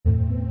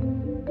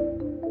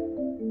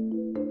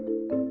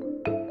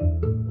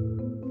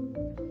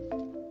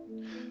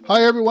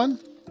Hi everyone,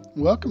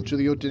 welcome to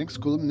the Odinic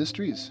School of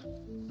Mysteries.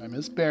 I'm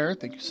Ms. Bear.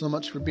 Thank you so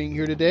much for being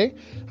here today.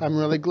 I'm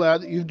really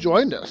glad that you've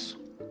joined us.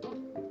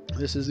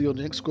 This is the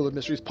Odinic School of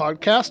Mysteries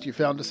podcast. You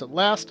found us at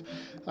last.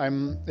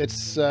 Welcome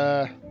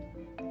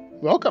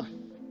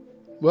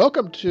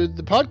to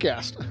the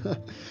podcast.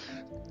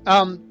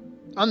 On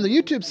the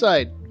YouTube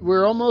side,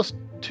 we're almost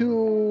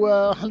to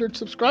 100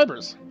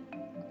 subscribers.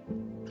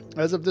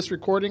 As of this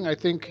recording, I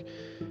think,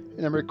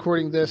 and I'm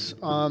recording this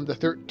on the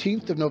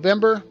 13th of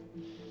November,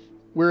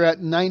 we're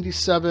at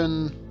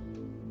 97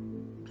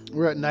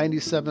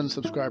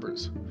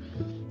 subscribers.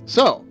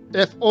 So,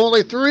 if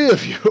only 3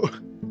 of you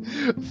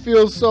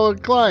feel so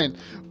inclined,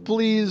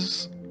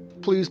 please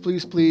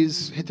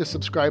hit the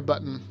subscribe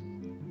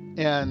button,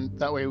 and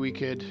that way we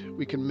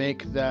can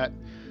make that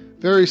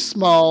very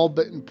small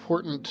but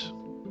important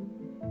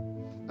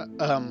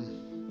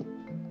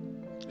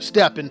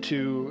step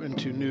into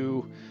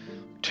new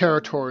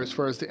territory as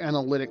far as the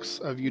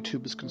analytics of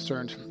YouTube is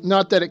concerned.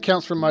 Not that it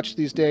counts for much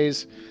these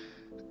days.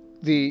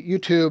 The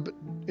YouTube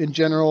in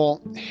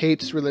general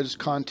hates religious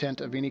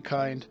content of any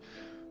kind,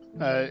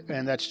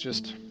 and that's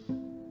just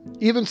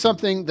even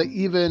something that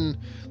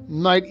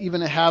might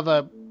have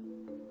a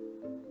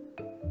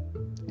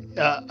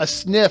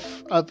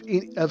sniff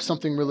of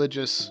something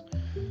religious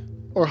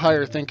or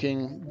higher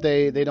thinking.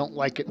 They don't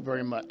like it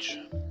very much.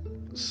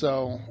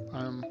 So,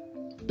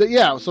 but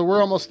yeah, so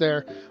we're almost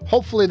there.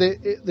 Hopefully they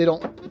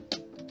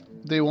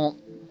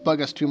won't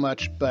bug us too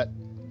much, but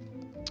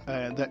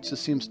that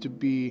just seems to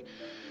be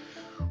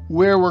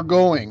where we're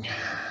going.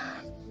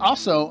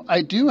 Also,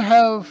 I've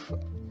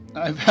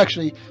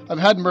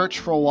had merch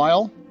for a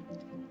while,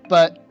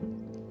 but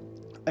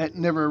it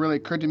never really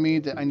occurred to me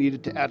that I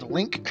needed to add a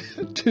link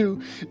in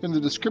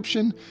the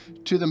description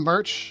to the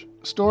merch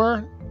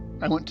store.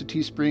 I went to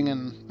Teespring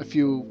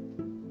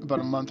about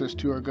a month or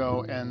 2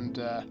 ago and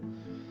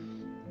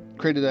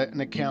created an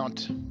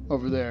account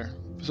over there.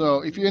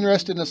 So if you're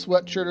interested in a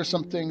sweatshirt or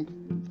something,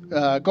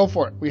 go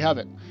for it. We have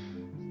it.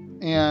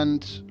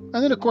 And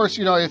then, of course,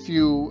 if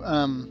you,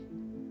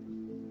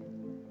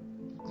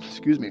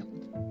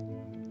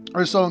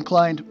 are so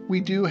inclined, we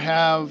do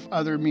have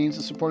other means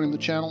of supporting the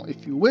channel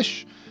if you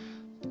wish.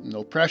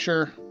 No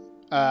pressure.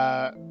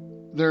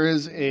 There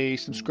is a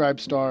Subscribe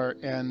Star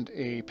and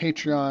a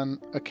Patreon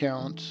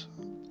account.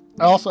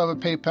 I also have a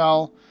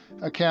PayPal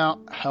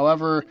account.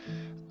 However,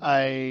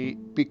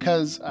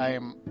 because I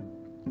am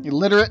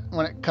illiterate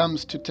when it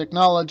comes to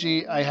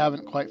technology, I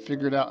haven't quite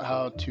figured out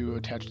how to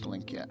attach the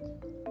link yet.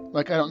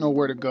 I don't know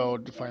where to go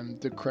to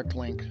find the correct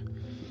link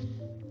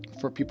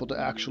for people to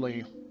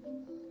actually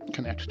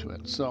connect to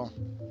it. So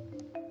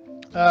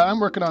I'm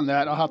working on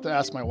that. I'll have to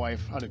ask my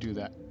wife how to do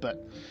that.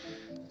 But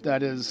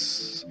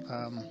that's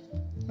our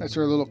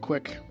little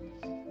quick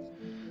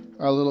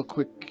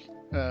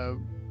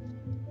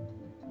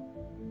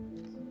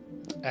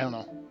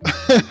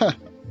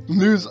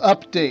news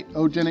update.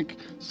 Odinic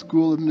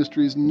School of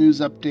Mysteries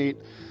news update.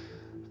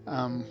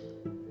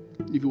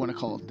 If you want to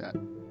call it that.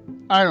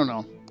 I don't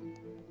know.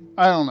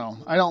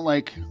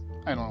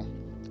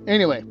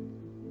 Anyway,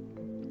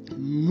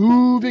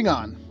 moving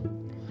on.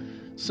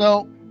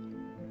 So,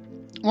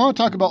 I want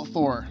to talk about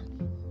Thor.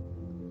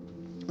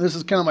 This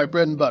is kind of my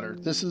bread and butter.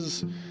 This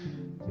is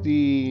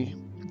the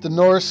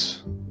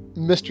Norse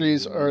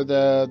mysteries, or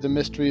the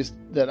mysteries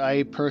that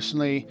I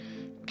personally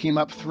came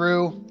up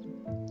through.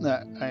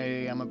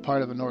 I am a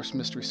part of a Norse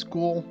mystery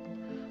school,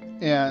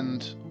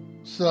 and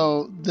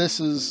so this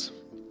is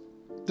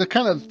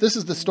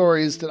the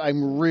stories that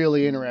I'm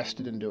really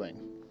interested in doing.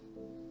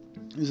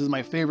 This is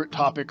my favorite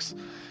topics,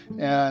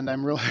 and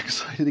I'm really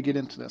excited to get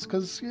into this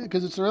because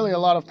it's really a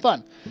lot of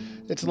fun.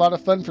 It's a lot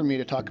of fun for me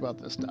to talk about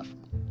this stuff,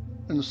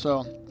 and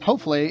so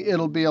hopefully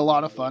it'll be a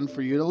lot of fun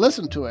for you to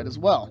listen to it as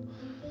well.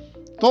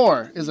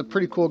 Thor is a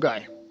pretty cool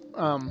guy.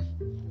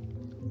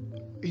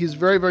 He's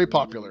very, very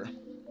popular,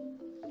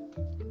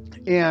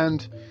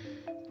 and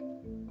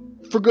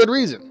for good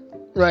reason,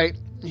 right?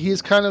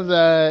 He's kind of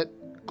that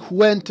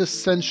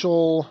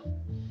quintessential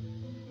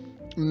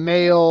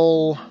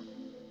male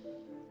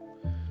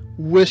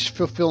wish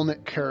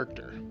fulfillment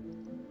character,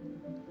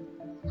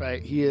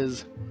 right?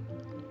 He's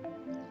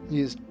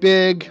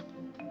big,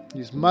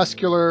 he's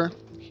muscular,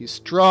 he's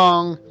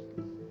strong,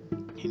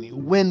 and he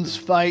wins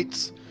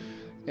fights,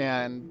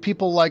 and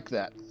people like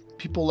that.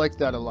 People like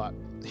that a lot.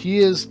 He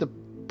is the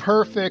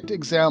perfect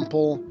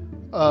example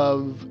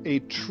of a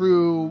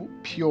true,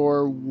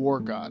 pure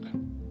war god.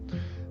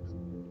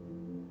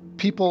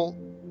 People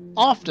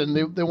often,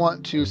 they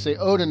want to say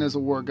Odin is a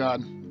war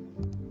god,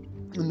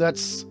 and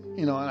that's,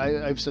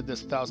 I've said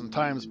this 1,000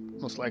 times,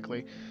 most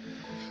likely,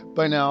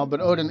 by now,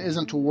 but Odin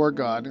isn't a war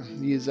god.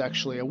 He is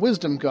actually a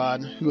wisdom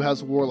god who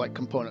has warlike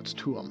components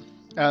to him,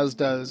 as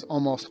does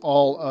almost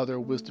all other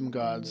wisdom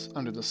gods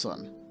under the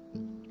sun.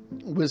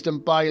 Wisdom,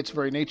 by its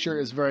very nature,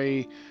 is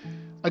very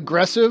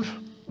aggressive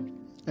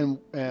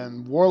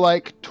and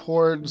warlike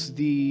towards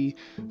the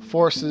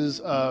forces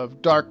of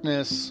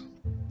darkness,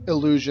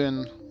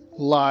 illusion,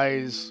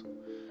 lies,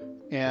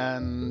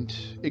 and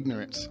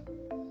ignorance.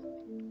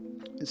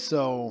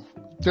 So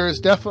there is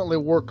definitely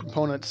war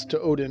components to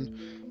Odin,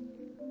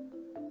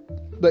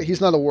 but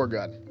he's not a war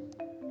god.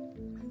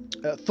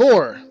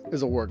 Thor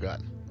is a war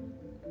god.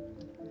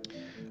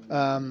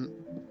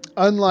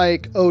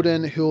 Unlike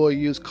Odin, who will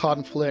use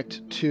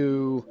conflict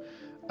to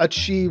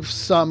achieve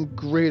some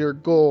greater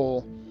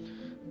goal,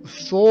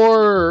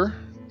 Thor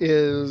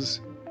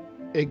is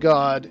a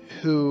god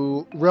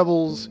who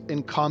revels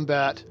in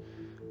combat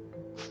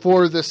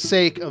for the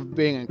sake of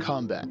being in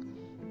combat.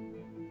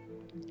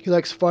 He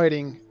likes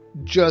fighting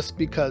just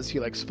because he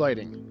likes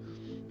fighting.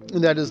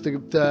 And that is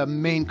the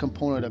main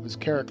component of his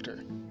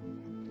character.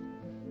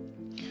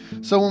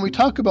 So when we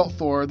talk about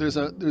Thor, there's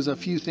a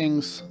few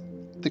things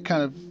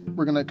that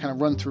we're going to kind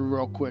of run through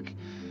real quick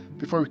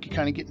before we can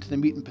kind of get into the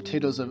meat and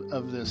potatoes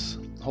of this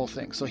whole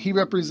thing. So he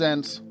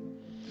represents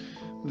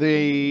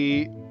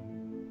the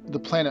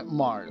planet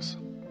Mars.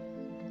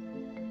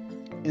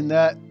 In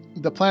that,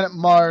 the planet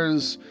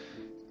Mars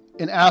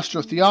in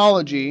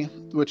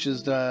astrotheology, which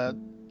is the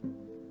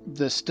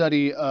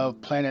study of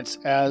planets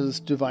as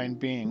divine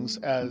beings,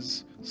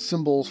 as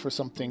symbols for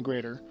something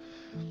greater.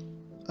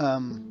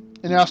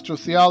 In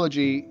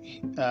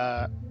astrotheology,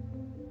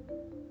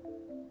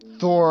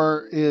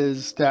 Thor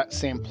is that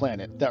same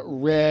planet, the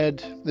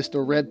red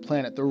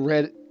planet. The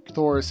red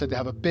Thor is said to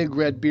have a big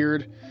red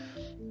beard.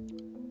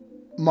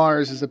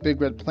 Mars is a big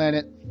red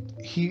planet.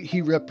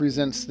 He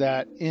represents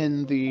that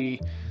in the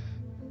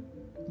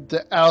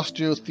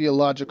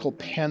astrotheological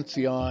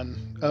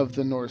pantheon of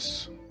the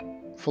Norse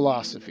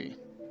philosophy.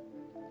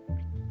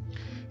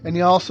 And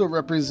he also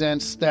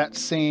represents that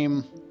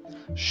same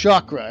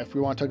chakra, if we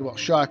want to talk about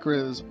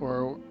chakras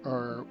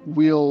or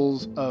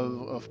wheels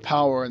of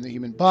power in the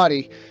human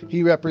body.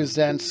 He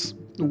represents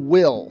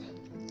will.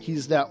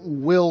 He's that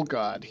will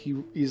god.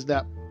 He's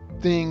that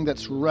thing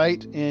that's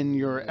right in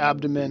your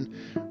abdomen,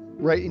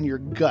 right in your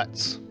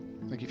guts.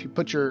 Like if you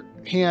put your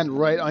hand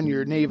right on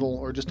your navel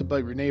or just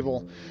above your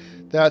navel,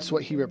 that's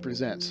what he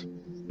represents.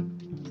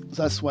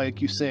 So that's why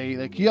you say,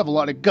 like, you have a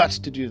lot of guts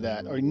to do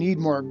that, or you need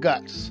more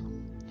guts.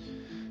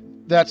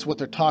 That's what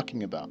they're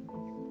talking about.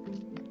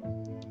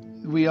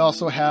 We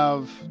also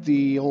have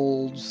the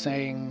old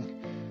saying,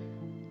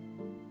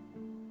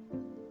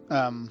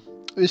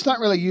 it's not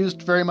really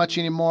used very much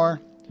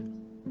anymore,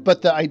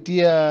 but the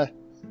idea,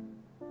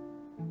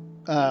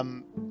 oh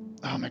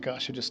my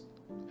gosh,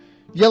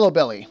 yellow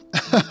belly.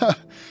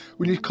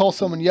 When you call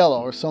someone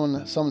yellow, or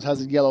someone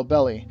has a yellow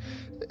belly,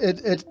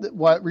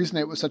 what reason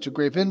it was such a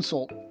grave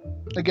insult.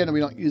 Again, we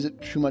don't use it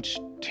too much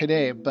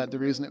today, but the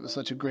reason it was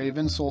such a grave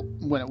insult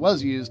when it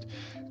was used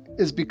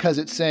is because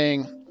it's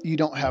saying you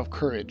don't have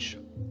courage.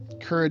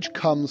 Courage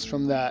comes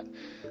from that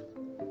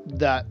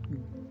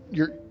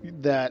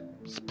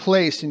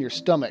place in your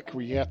stomach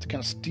where you have to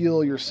kind of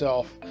steel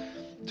yourself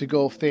to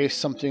go face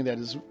something that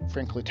is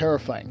frankly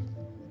terrifying.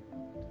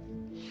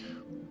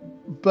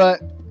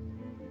 But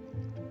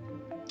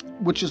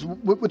which is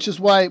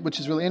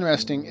really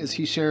interesting is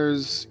he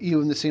shares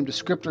even the same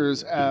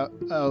descriptors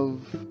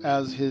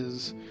as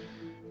his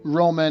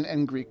Roman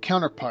and Greek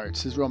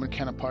counterparts. His Roman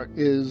counterpart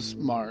is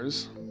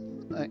Mars,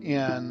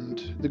 and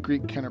his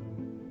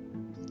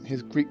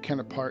Greek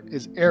counterpart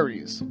is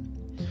Ares.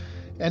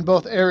 And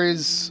both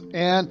Ares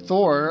and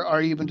Thor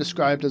are even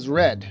described as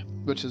red,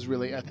 which is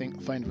really, I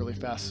find really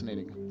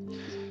fascinating.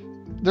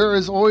 There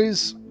is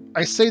always,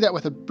 I say that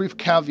with a brief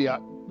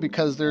caveat,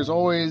 because there's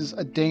always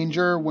a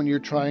danger when you're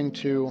trying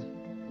to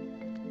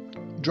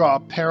draw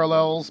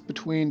parallels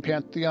between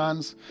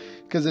pantheons,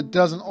 because it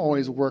doesn't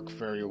always work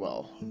very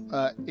well.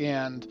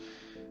 And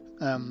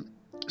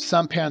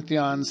some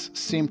pantheons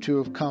seem to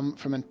have come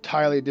from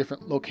entirely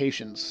different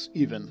locations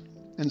even.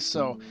 And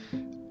so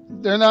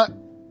they're not,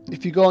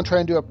 if you go and try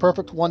and do a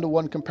perfect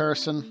one-to-one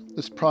comparison,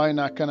 it's probably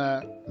not going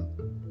to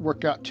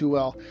work out too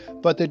well,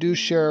 but they do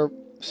share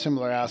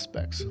similar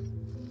aspects.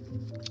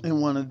 And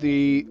one of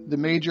the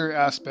major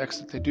aspects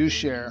that they do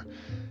share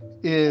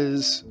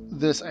is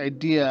this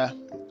idea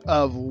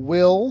of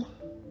will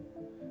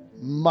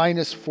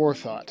minus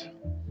forethought.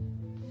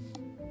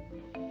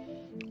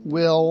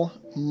 Will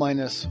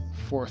minus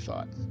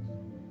forethought.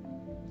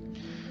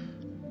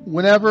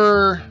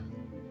 Whenever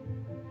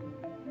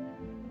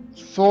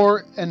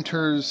Thor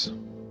enters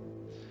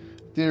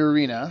the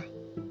arena,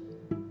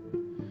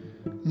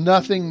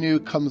 nothing new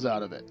comes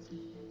out of it.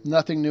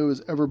 Nothing new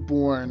is ever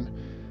born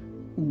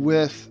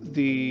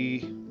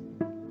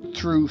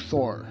through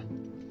Thor,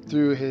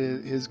 through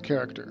his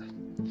character.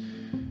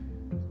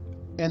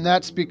 And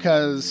that's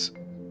because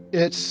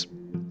it's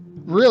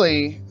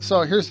really,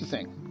 so here's the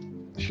thing.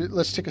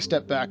 Let's take a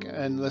step back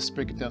and let's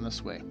break it down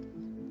this way.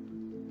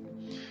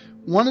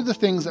 One of the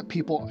things that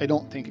people, I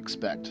don't think,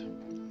 expect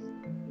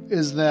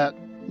is that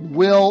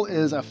will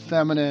is a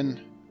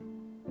feminine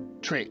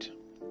trait.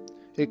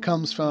 It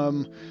comes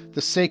from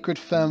the sacred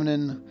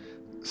feminine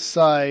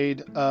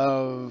side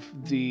of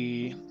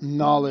the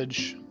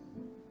knowledge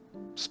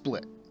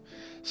split.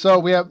 So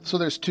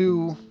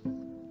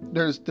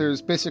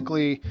there's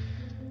basically,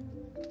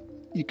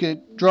 you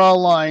could draw a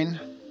line,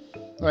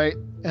 right?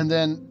 And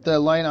then the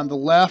line on the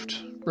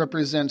left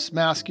represents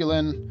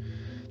masculine,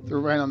 The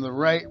right on the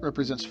right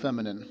represents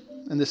feminine.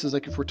 And this is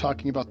like if we're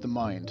talking about the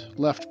mind.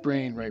 Left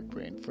brain, right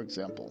brain, for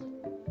example.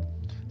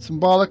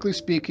 Symbolically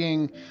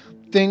speaking,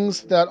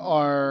 things that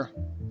are,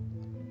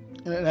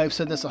 and I've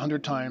said this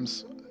 100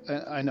 times,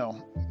 I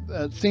know,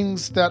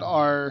 things that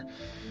are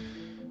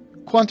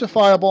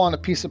quantifiable on a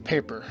piece of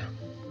paper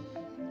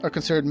are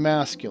considered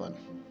masculine.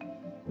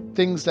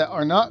 Things that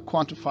are not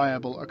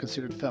quantifiable are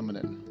considered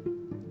feminine.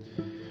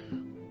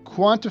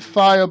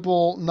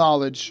 Quantifiable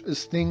knowledge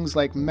is things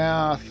like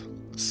math,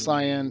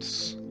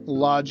 science,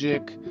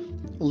 logic,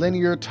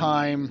 linear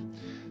time,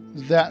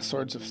 that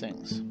sorts of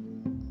things.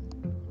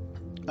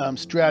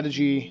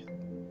 Strategy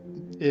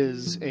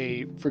is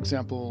for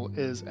example,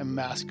 is a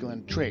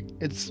masculine trait.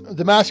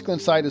 The masculine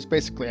side is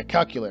basically a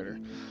calculator.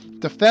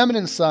 The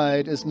feminine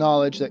side is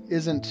knowledge that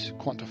isn't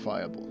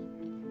quantifiable.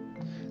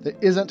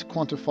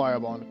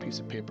 On a piece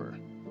of paper.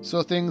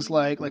 So things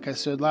like I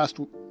said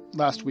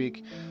last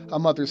week, a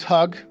mother's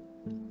hug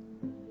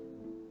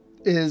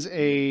is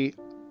a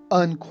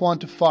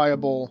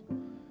unquantifiable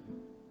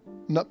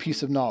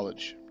piece of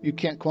knowledge. You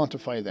can't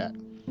quantify that.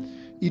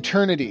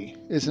 Eternity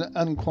is an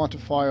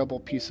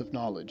unquantifiable piece of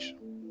knowledge.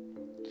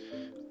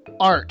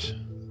 Art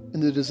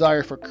and the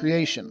desire for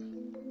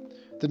creation,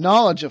 the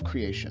knowledge of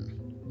creation,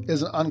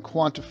 is an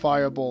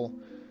unquantifiable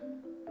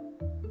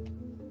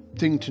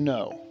thing to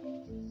know.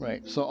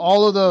 Right, so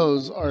all of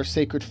those are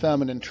sacred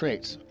feminine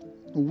traits.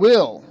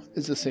 Will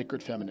is a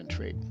sacred feminine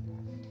trait.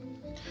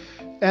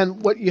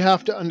 And what you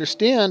have to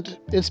understand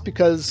is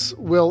because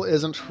will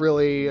isn't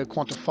really a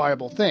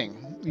quantifiable thing.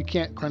 You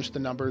can't crunch the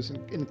numbers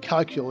and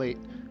calculate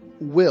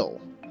will.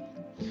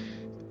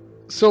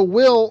 So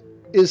will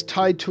is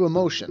tied to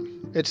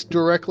emotion. It's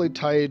directly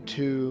tied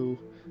to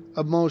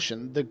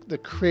emotion, the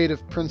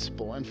creative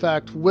principle. In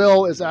fact,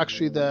 will is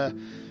actually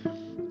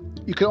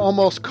you could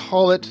almost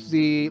call it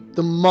the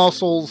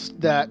muscles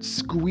that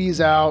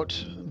squeeze out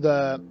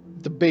the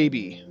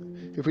baby.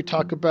 If we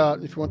talk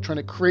about, if you want trying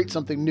to create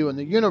something new in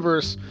the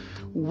universe,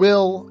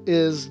 will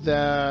is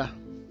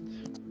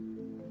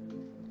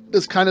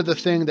kind of the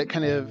thing that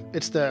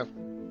it's the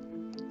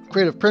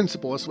creative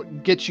principle. It's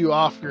what gets you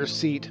off your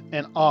seat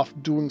and off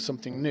doing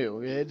something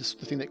new. It's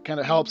the thing that kind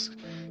of helps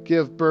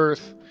give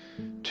birth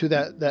to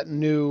that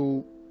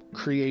new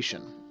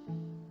creation.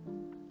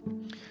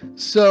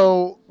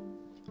 So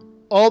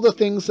all the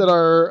things that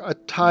are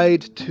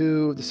tied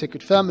to the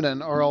sacred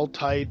feminine are all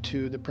tied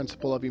to the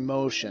principle of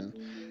emotion.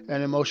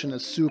 And emotion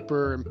is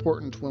super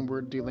important when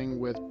we're dealing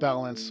with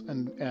balance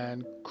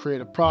and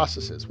creative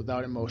processes.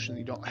 Without emotion,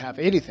 you don't have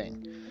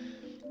anything.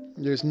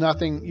 There's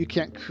nothing, you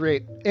can't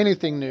create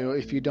anything new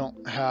if you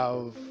don't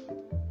have,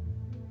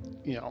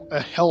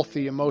 a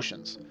healthy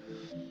emotions.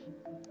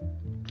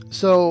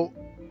 So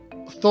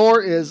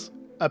Thor is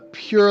a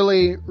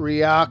purely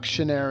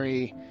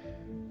reactionary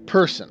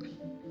person.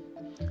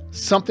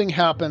 Something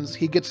happens,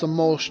 he gets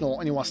emotional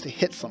and he wants to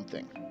hit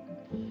something.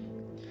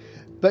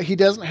 But he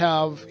doesn't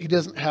have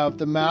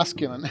the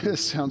masculine. It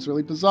sounds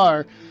really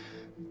bizarre,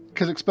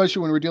 because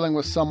especially when we're dealing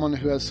with someone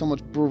who has so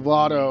much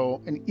bravado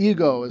and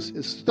ego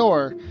as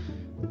Thor,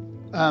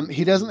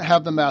 he doesn't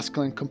have the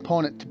masculine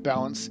component to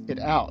balance it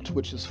out,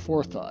 which is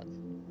forethought.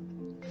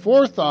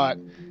 Forethought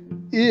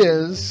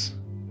is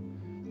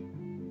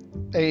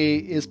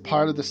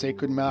part of the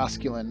sacred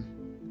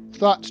masculine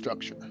thought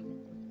structure.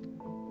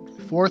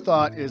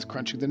 Forethought is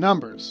crunching the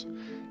numbers.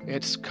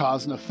 It's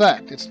cause and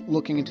effect. It's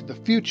looking into the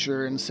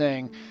future and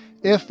saying,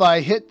 if I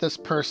hit this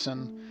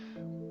person,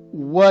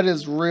 what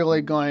is it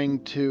really going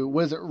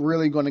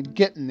to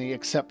get me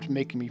except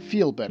making me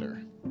feel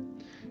better?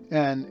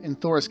 And in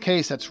Thor's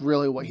case, that's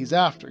really what he's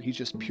after. He's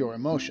just pure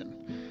emotion.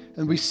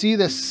 And we see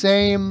this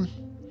same,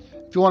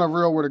 if you want a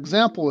real world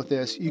example with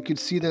this, you could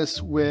see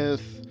this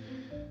with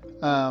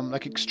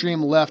like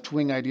extreme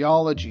left-wing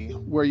ideology,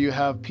 where you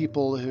have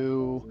people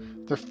who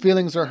their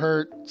feelings are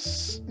hurt,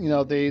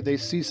 they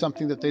see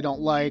something that they don't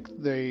like,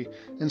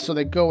 and so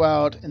they go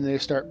out and they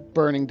start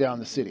burning down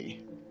the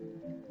city.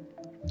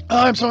 Oh,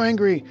 I'm so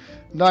angry.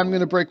 Now I'm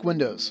going to break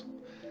windows.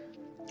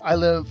 I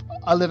live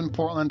in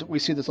Portland. We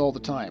see this all the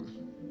time.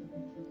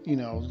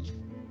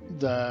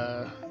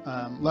 The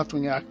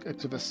left-wing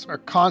activists are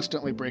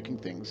constantly breaking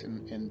things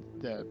in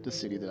the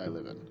city that I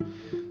live in.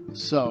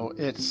 So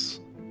it's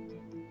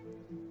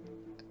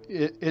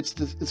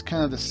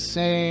kind of the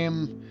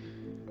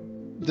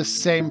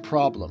same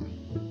problem,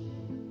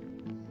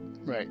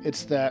 right?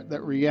 It's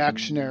that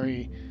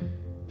reactionary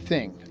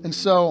thing. And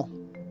so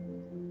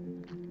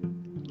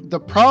the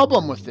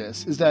problem with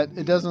this is that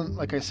it doesn't,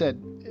 like I said,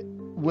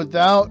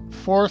 without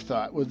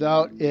forethought,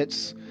 without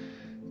its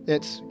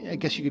I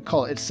guess you could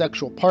call it its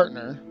sexual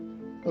partner,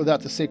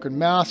 without the sacred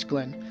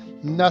masculine,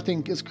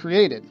 nothing is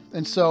created.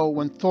 And so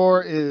when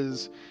Thor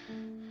is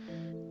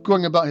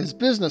going about his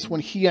business, when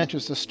he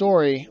enters the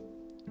story,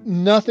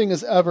 nothing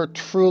is ever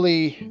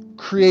truly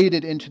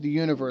created into the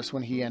universe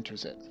when he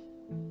enters it.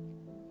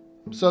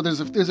 So there's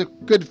a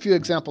good few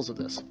examples of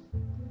this.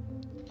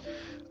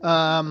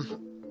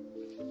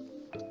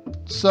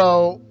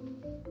 So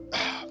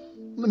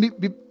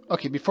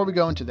before we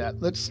go into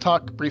that, let's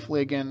talk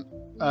briefly again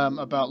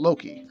about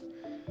Loki.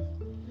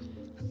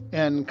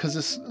 And because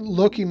this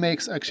Loki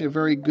makes actually a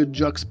very good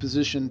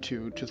juxtaposition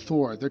to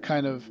Thor. They're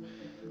kind of,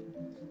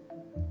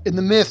 in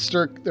the myths,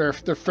 they're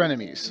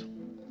frenemies.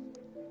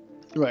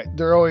 Right.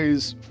 They're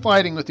always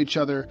fighting with each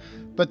other,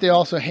 but they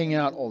also hang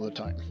out all the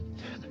time,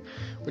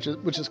 which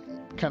is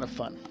kind of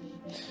fun.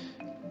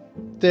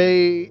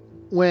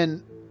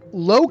 When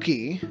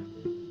Loki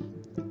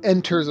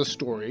enters a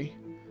story,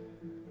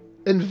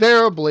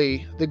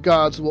 invariably the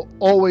gods will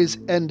always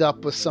end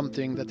up with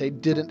something that they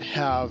didn't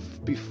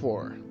have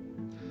before.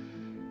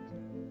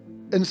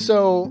 And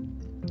so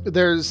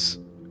there's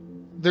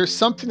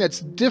something that's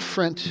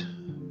different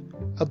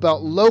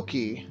about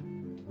Loki,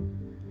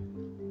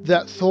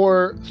 that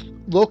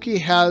Loki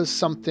has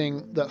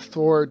something that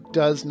Thor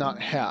does not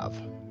have.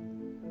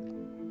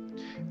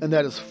 And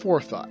that is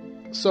forethought.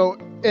 So,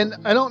 and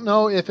I don't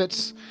know if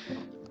it's,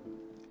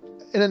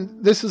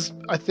 and this is,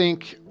 I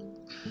think,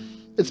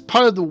 it's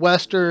part of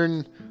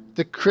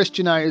the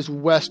Christianized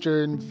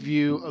Western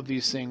view of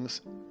these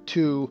things,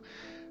 to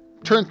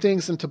turn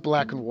things into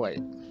black and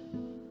white.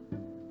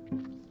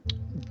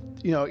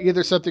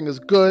 Either something is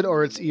good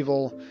or it's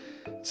evil.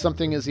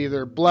 Something is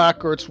either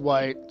black or it's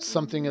white.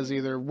 Something is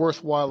either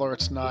worthwhile or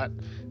it's not.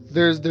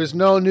 There's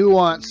no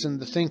nuance in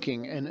the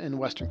thinking in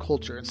Western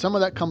culture. And some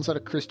of that comes out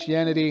of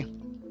Christianity.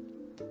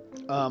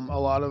 A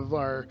lot of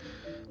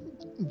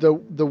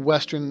the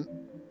Western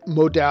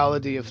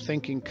modality of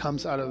thinking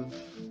comes out of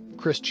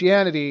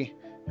Christianity,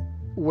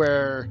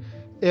 where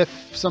if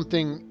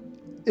something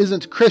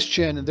isn't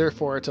Christian, and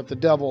therefore it's of the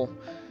devil,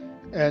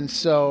 and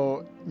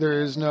so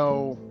there is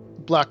no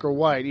black or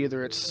white.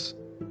 Either it's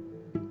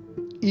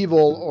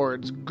evil or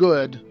it's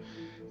good.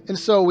 And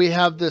so we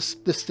have this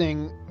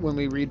thing when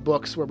we read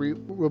books where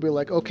we'll be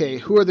like, okay,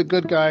 who are the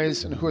good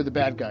guys and who are the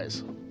bad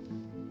guys?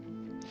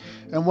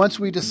 And once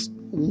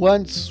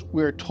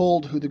we're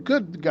told who the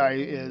good guy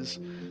is,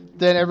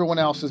 then everyone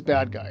else is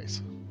bad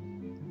guys.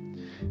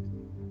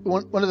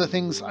 One of the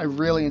things I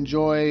really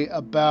enjoy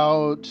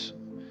about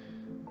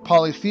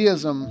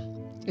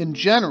polytheism in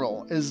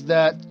general is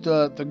that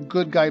the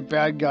good guy,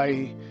 bad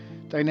guy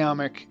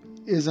dynamic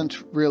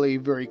isn't really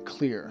very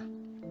clear.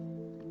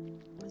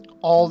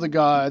 All the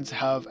gods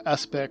have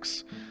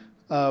aspects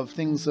of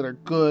things that are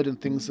good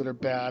and things that are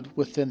bad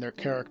within their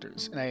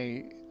characters. And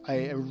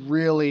I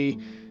really,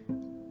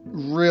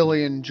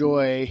 really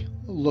enjoy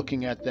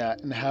looking at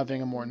that and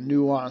having a more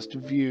nuanced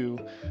view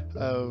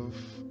of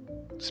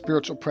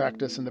spiritual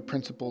practice and the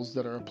principles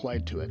that are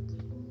applied to it.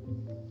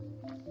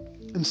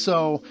 And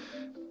so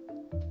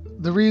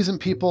the reason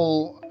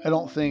people, I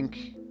don't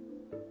think,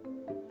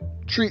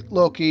 treat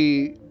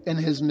Loki and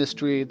his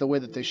mystery the way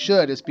that they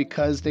should is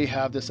because they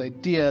have this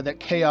idea that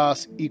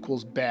chaos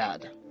equals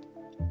bad.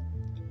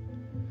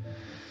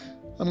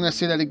 I'm going to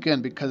say that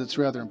again because it's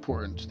rather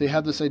important. They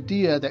have this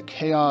idea that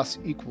chaos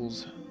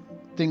equals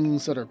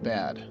things that are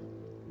bad.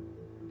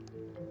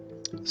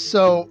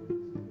 So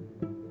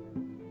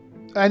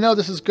I know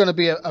this is going to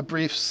be a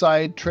brief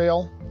side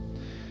trail.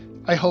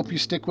 I hope you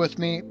stick with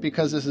me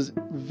because this is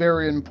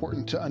very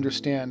important to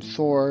understand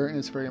Thor, and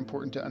it's very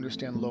important to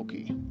understand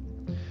Loki.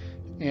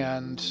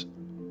 And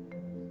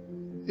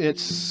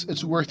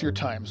it's worth your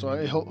time, so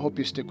I hope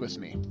you stick with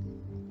me.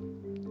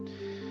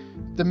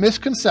 The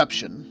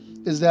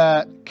misconception is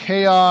that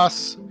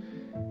chaos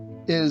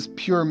is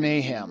pure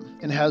mayhem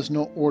and has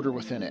no order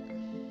within it.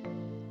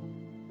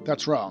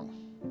 That's wrong.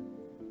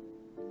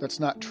 That's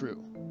not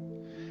true.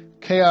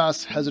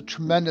 Chaos has a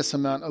tremendous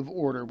amount of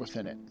order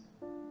within it.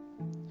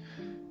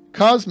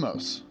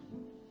 Cosmos,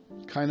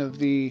 kind of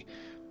the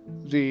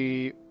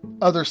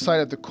other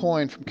side of the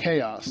coin from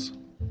chaos,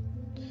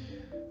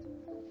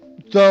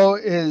 though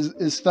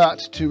is thought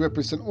to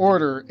represent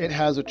order, it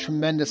has a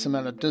tremendous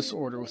amount of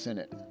disorder within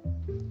it.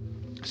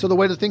 So the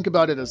way to think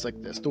about it is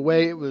like this. The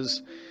way it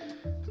was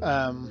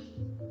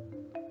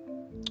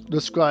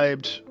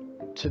described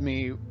to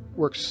me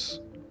works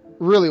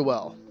really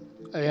well.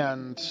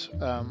 And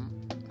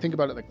think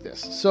about it like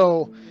this.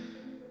 So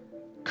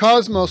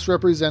Cosmos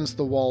represents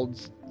the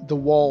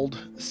walled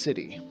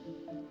city.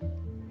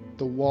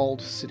 The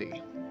walled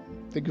city.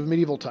 Think of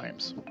medieval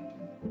times.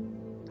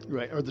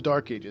 Right, or the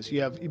Dark Ages.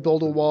 You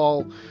build a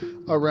wall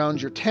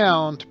around your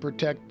town to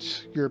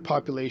protect your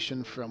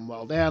population from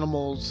wild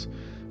animals,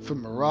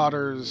 from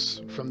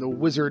marauders, from the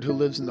wizard who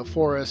lives in the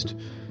forest.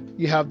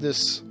 You have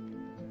this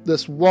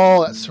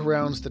wall that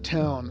surrounds the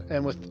town,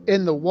 and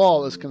within the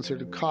wall is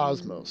considered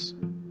cosmos.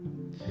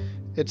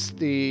 It's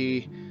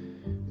the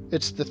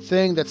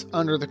thing that's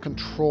under the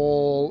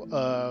control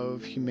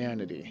of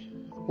humanity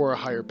or a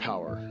higher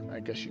power, I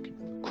guess you could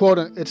quote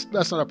it.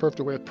 That's not a perfect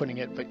way of putting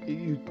it, but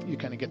you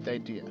kind of get the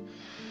idea.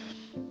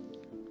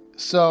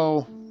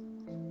 So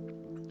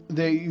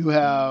you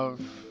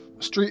have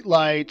street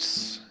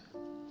lights,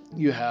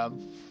 you have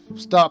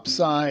stop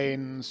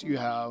signs, you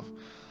have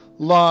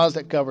laws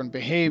that govern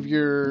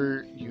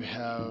behavior, you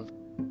have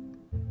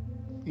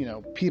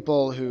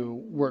people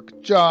who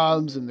work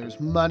jobs, and there's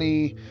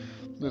money,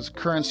 there's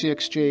currency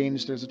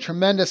exchange, there's a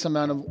tremendous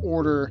amount of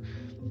order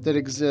that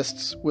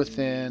exists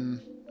within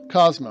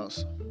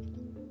Cosmos.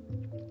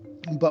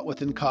 But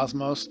within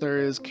cosmos, there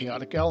is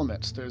chaotic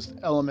elements. There's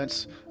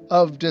elements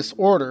of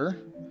disorder.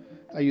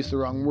 I used the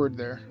wrong word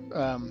there.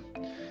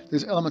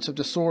 There's elements of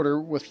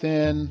disorder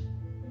within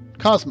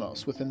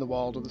cosmos, within the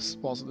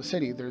walls of the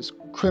city. There's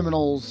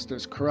criminals,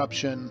 there's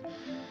corruption,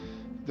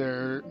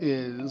 there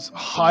is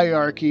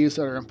hierarchies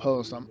that are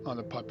imposed on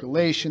the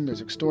population,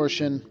 there's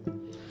extortion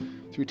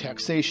through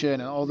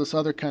taxation and all this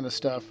other kind of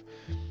stuff.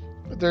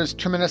 There's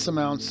tremendous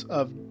amounts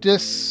of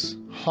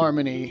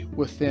disharmony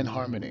within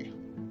harmony.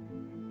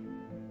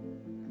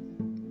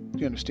 Do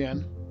you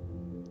understand?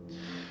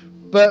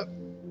 But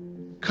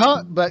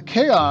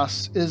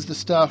chaos is the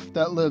stuff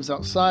that lives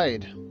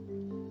outside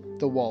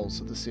the walls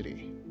of the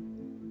city.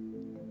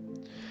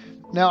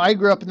 Now, I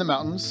grew up in the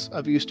mountains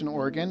of Eastern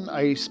Oregon.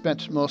 I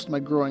spent most of my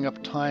growing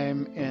up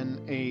time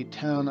in a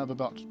town of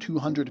about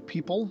 200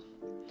 people.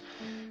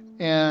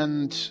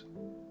 And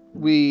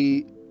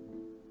we,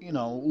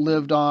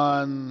 lived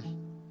on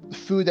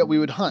food that we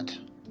would hunt.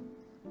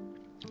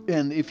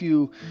 And if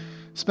you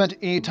spent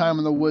any time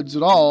in the woods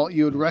at all,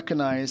 you would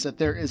recognize that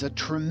there is a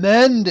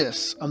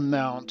tremendous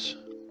amount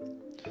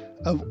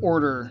of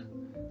order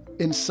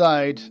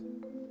inside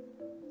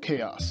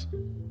chaos.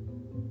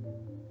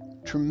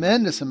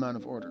 Tremendous amount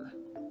of order.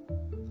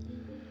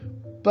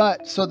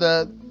 But so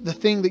the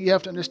thing that you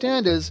have to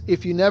understand is,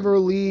 if you never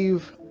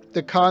leave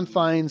the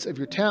confines of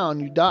your town,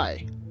 you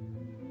die.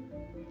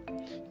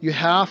 You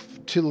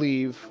have to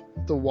leave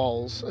the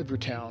walls of your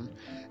town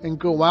and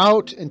go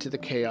out into the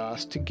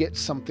chaos to get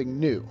something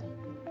new.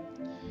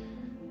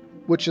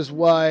 Which is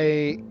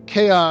why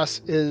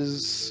chaos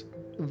is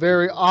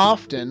very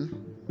often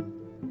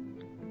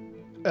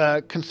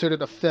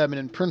considered a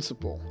feminine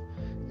principle.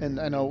 And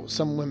I know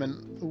some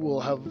women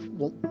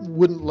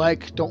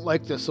don't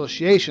like the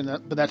association,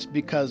 but that's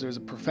because there's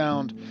a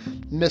profound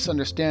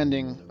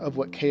misunderstanding of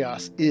what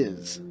chaos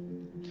is.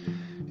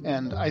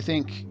 And I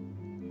think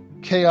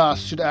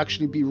chaos should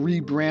actually be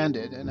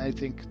rebranded. And I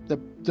think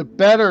the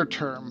better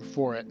term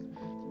for it,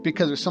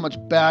 because there's so much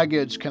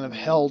baggage kind of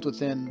held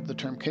within the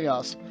term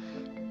chaos,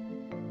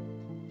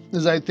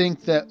 is I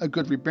think that a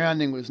good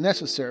rebranding was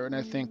necessary. And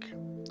I think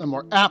a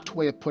more apt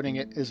way of putting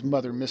it is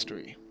Mother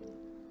Mystery.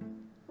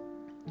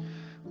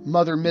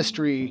 Mother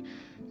Mystery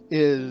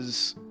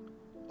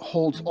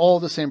holds all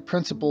the same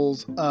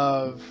principles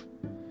of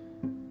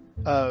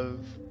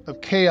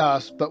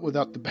chaos, but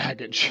without the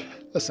baggage,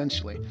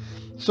 essentially.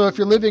 So if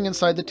you're living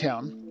inside the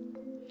town,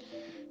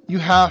 you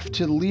have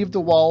to leave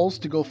the walls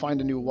to go find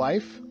a new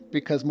wife,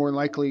 because more than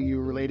likely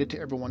you're related to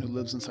everyone who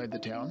lives inside the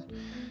town.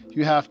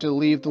 You have to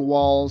leave the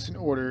walls in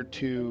order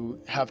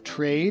to have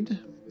trade.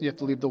 You have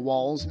to leave the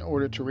walls in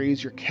order to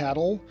raise your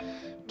cattle,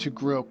 to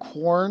grow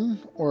corn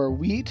or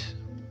wheat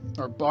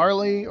or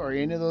barley or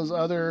any of those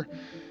other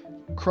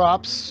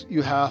crops.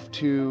 You have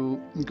to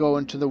go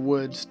into the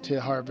woods to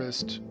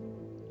harvest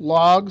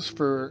logs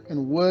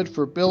and wood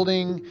for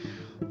building,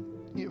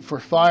 for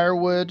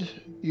firewood.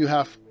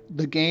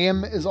 The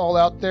game is all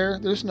out there.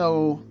 There's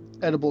no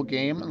edible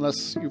game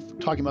unless you're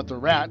talking about the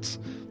rats.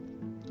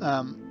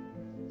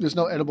 There's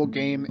no edible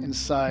game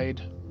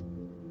inside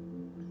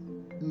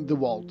the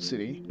walled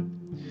city.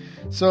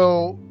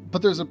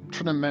 But there's a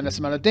tremendous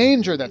amount of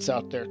danger that's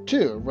out there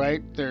too,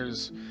 right?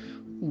 There's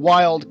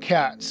wild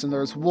cats, and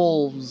there's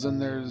wolves, and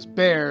there's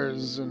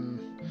bears, and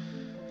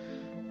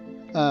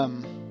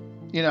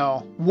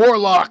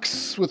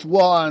warlocks with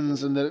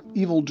wands, and the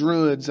evil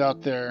druids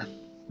out there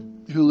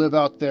who live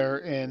out there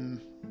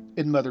in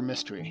Mother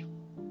Mystery.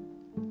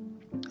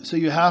 So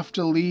you have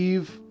to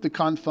leave the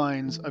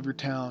confines of your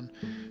town,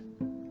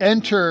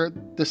 enter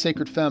the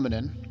sacred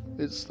feminine.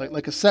 It's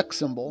like a sex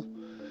symbol.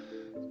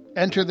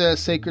 Enter the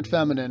sacred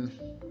feminine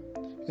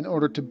in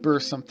order to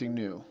birth something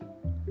new.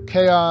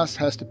 Chaos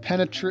has to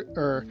penetrate,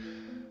 or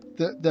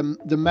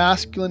the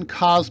masculine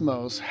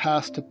cosmos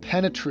has to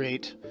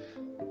penetrate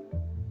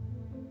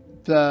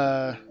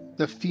the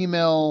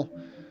female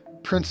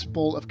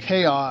principle of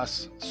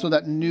chaos, so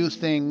that new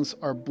things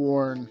are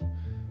born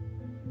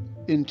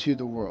into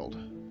the world.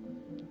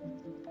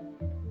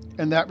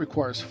 And that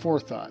requires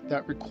forethought.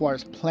 That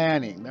requires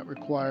planning. That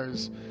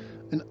requires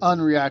an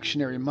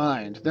unreactionary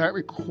mind. That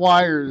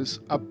requires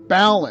a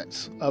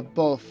balance of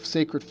both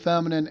sacred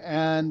feminine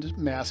and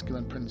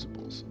masculine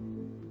principles.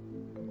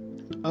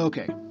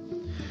 Okay.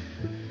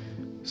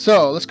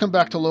 So let's come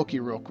back to Loki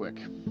real quick.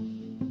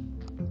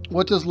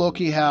 What does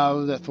Loki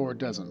have that Thor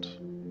doesn't?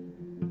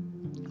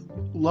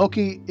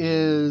 Loki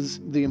is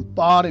the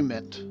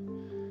embodiment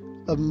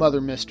of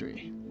Mother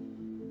Mystery.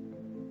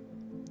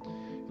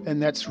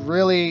 And that's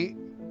really,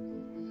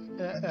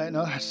 I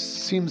know it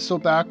seems so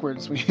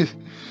backwards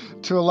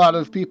to a lot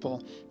of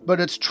people,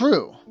 but it's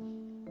true.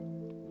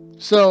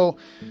 So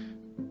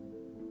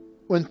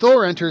when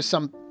Thor enters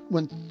a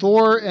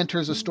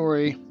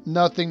story,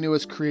 nothing new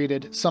is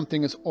created,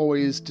 something is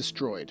always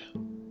destroyed.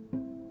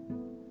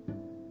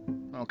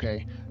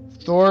 Okay.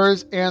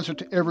 Thor's answer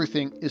to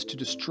everything is to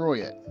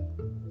destroy it.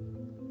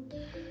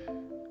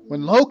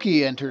 When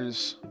Loki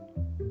enters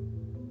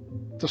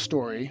the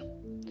story,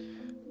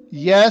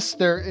 yes,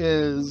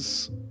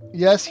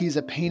 he's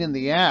a pain in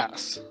the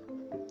ass.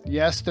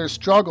 Yes, there's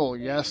struggle.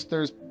 Yes,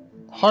 there's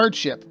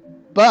hardship.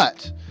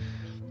 But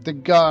the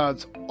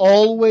gods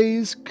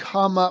always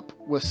come up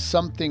with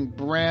something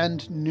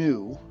brand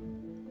new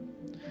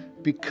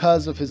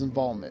because of his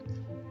involvement.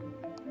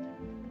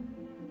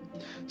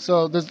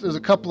 So there's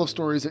a couple of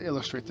stories that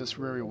illustrate this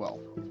very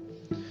well.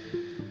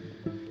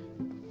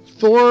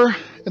 Thor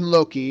and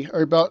Loki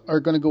are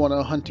going to go on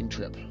a hunting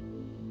trip.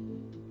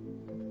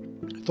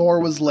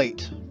 Thor was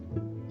late.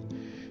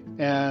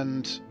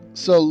 And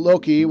so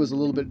Loki was a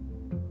little bit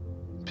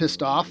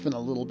pissed off and a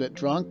little bit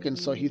drunk, and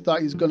so he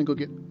thought he's going to go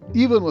get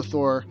even with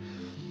Thor.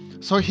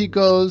 So he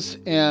goes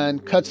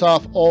and cuts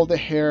off all the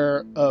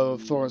hair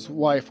of Thor's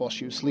wife while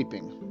she was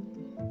sleeping.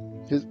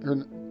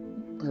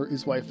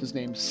 His wife is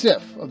named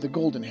Sif, of the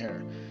golden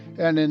hair.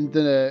 And in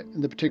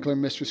the particular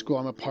mystery school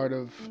I'm a part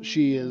of,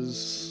 she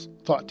is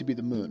thought to be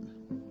the moon.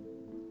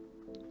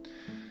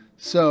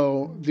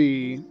 So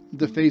the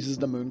phases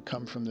of the moon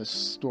come from this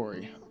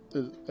story,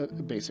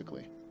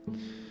 basically.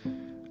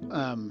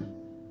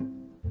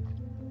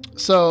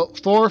 So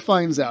Thor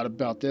finds out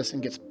about this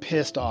and gets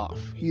pissed off.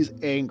 He's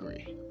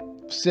angry.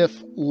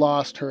 Sif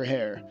lost her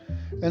hair.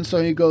 And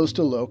so he goes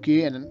to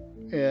Loki, and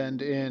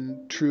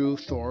in true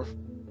Thor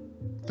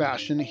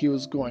fashion, he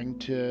was going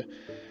to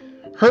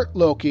hurt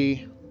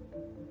Loki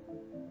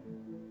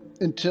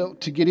to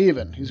get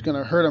even. He's going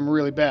to hurt him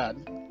really bad.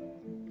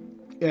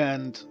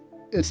 And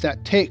it's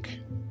that take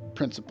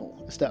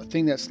principle. It's that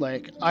thing that's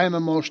like, I am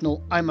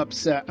emotional, I'm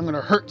upset, I'm going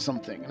to hurt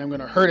something, and I'm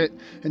going to hurt it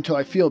until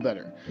I feel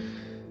better.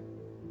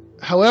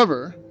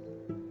 However,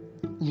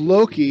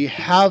 Loki,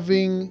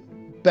 having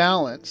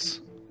balance,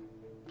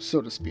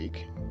 so to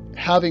speak,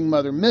 having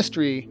Mother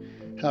Mystery,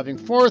 having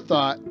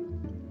forethought,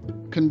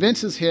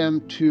 convinces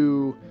him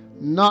to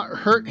not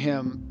hurt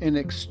him in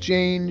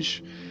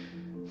exchange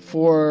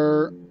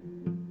for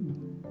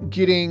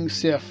getting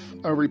Sif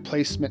a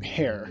replacement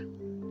hair.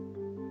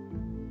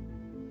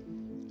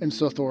 And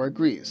so Thor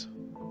agrees.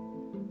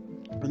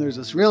 And there's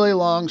this really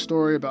long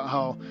story about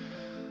how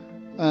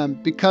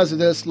because of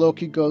this,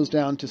 Loki goes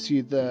down to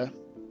see they're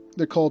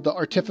called the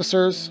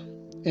artificers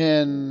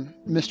in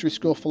mystery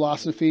school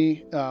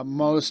philosophy.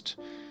 Most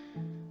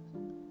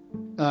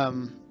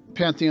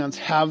pantheons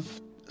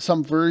have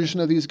some version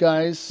of these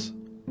guys.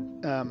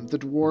 The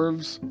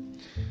dwarves.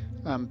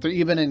 They're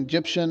even in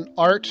Egyptian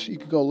art. You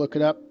could go look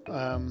it up.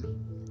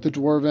 The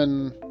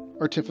dwarven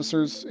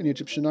artificers in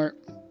Egyptian art.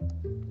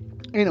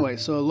 Anyway,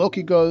 so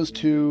Loki goes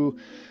to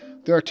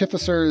the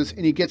artificers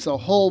and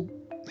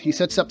he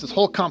sets up this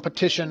whole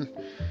competition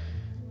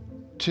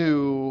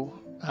to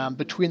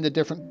between the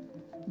different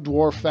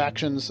dwarf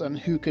factions on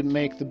who can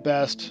make the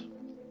best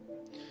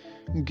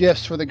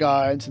gifts for the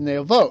gods, and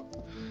they'll vote.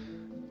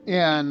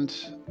 And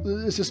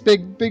it's this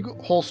big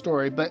whole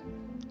story, but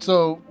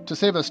so to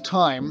save us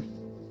time,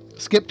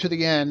 skip to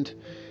the end.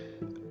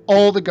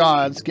 All the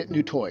gods get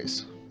new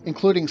toys,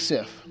 including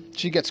Sif.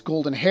 She gets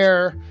golden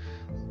hair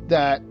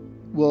that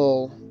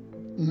will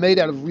made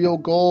out of real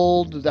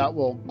gold that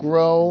will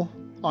grow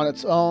on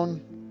its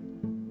own.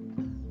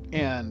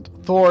 And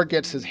Thor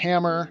gets his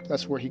hammer.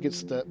 That's where he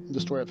gets the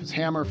story of his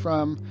hammer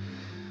from.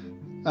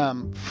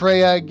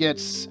 Freya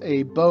gets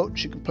a boat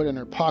she can put in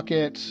her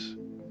pocket.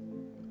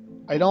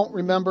 I don't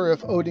remember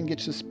if Odin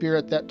gets a spear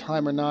at that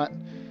time or not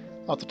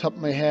off the top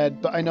of my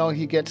head, but I know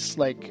he gets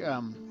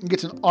he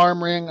gets an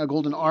arm ring, a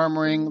golden arm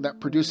ring that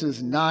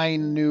produces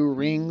 9 new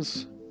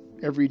rings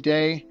every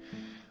day.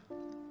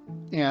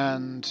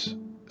 And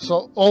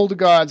so all the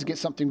gods get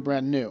something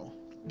brand new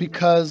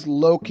because of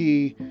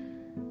Loki's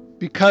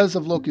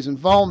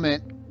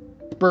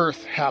involvement,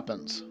 birth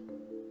happens.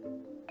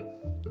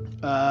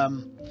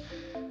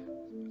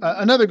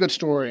 Another good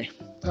story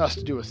has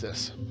to do with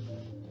this.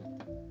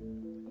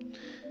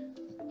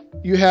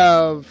 You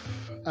have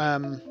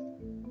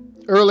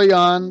early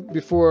on,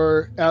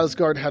 before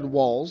Asgard had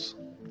walls.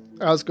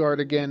 Asgard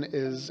again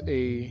is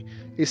a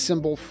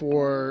symbol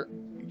for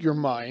your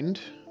mind,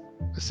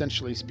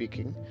 essentially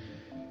speaking.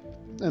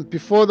 And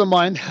before the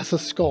mind has a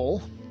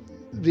skull,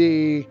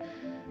 the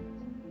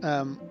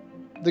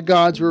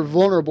gods were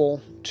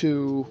vulnerable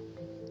to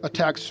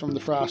attacks from the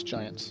frost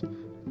giants.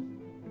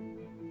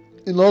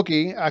 And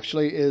Loki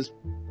actually is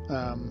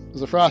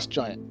a frost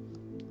giant.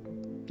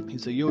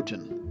 He's a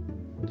Jotun.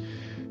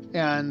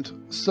 And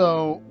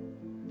so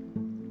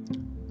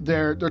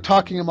they're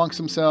talking amongst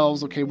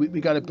themselves, okay,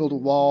 we got to build a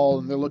wall,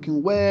 and they're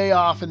looking way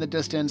off in the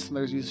distance, and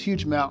there's these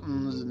huge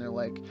mountains, and they're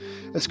like,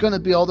 it's going to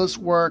be all this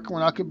work, we're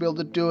not going to be able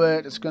to do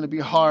it, it's going to be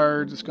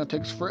hard, it's going to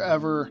take us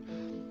forever,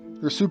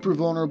 we're super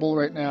vulnerable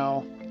right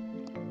now.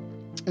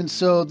 And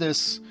so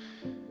this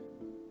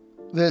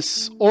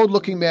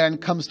old-looking man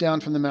comes down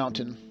from the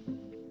mountain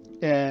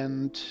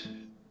and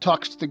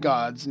talks to the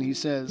gods, and he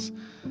says,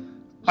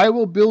 I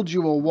will build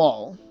you a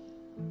wall,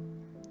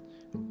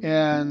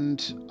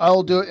 and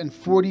I'll do it in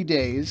 40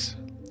 days.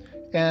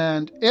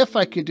 And if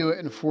I could do it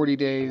in 40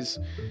 days,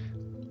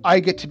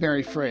 I get to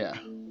marry Freya.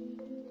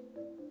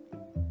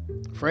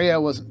 Freya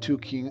wasn't too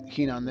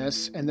keen on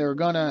this, and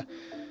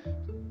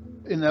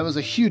and that was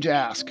a huge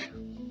ask.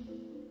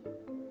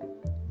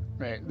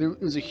 right?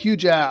 It was a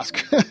huge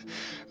ask. It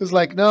was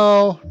like,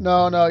 no,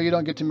 you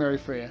don't get to marry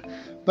Freya.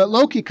 But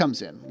Loki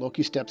comes in.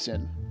 Loki steps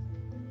in.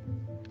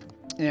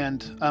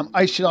 And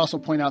I should also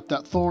point out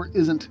that Thor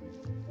isn't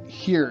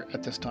here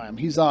at this time.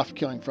 He's off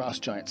killing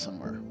frost giants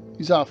somewhere.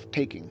 He's off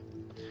taking.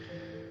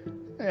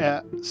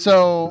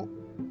 So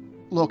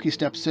Loki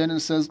steps in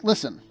and says,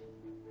 listen,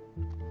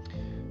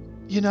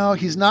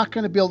 he's not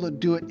going to be able to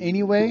do it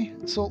anyway.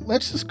 So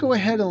let's just go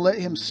ahead and let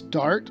him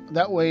start.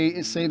 That way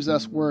it saves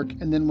us work.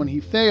 And then when he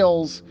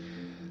fails,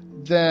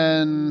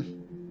 then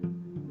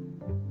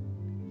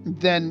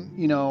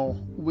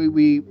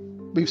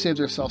we've saved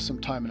ourselves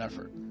some time and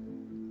effort.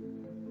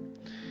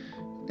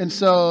 And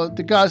so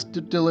the gods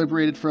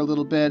deliberated for a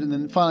little bit, and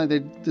then finally they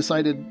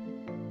decided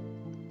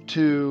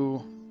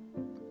to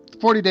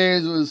 40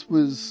 days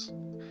was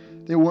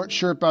they weren't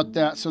sure about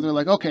that, so they're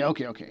like,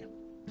 okay.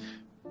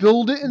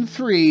 Build it in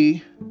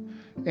 3,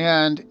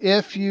 and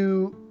if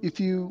you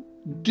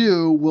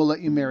do, we'll let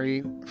you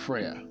marry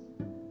Freya.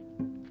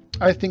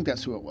 I think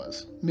that's who it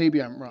was.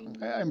 Maybe I'm wrong.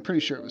 I'm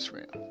pretty sure it was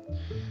Freya.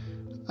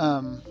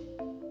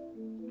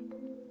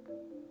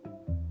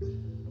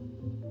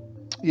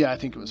 Yeah, I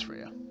think it was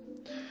Freya.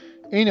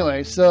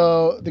 Anyway,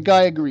 so the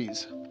guy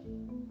agrees,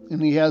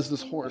 and he has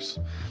this horse.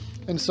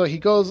 And so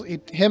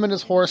him and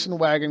his horse and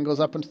wagon goes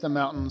up into the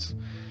mountains,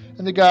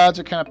 and the gods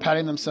are kind of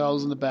patting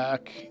themselves in the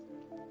back,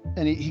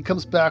 and he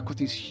comes back with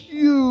these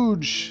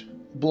huge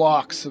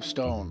blocks of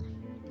stone.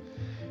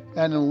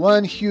 And in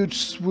one huge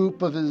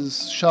swoop of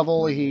his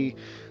shovel, he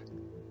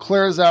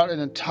clears out an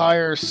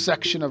entire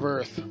section of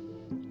earth.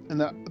 And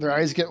their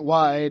eyes get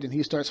wide, and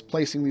he starts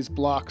placing these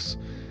blocks.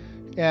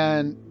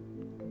 And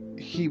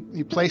he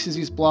places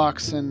these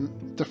blocks,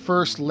 and the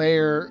first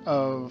layer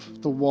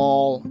of the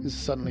wall is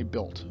suddenly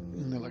built.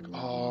 And they're like,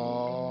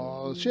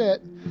 oh,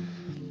 shit.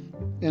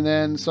 And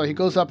then, so he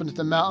goes up into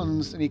the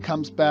mountains, and he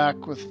comes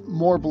back with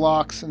more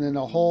blocks, and then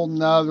a whole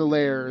nother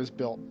layer is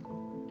built.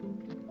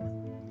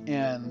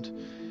 And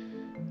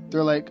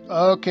they're like,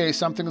 okay,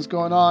 something's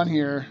going on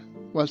here.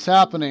 What's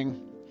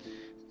happening?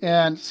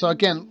 And so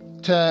again,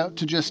 to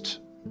just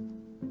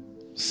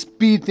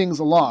speed things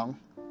along,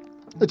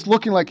 it's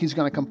looking like he's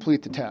going to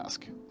complete the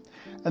task.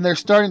 And they're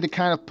starting to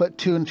kind of put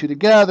 2 and 2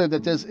 together,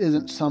 that this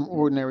isn't some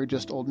ordinary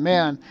just old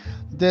man.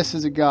 This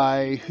is a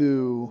guy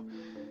who,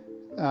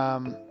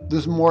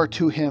 there's more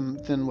to him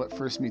than what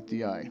first meets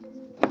the eye.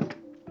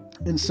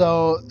 And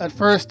so at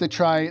first they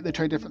try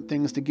different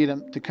things to get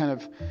him to kind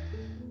of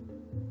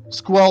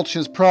squelch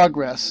his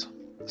progress.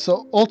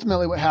 So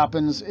ultimately what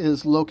happens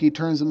is Loki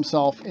turns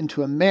himself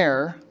into a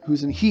mare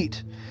who's in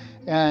heat,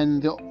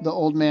 and the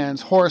old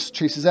man's horse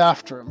chases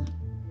after him.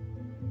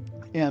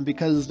 And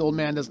because the old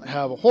man doesn't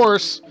have a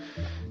horse,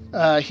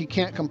 he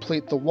can't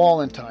complete the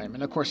wall in time.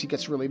 And of course he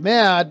gets really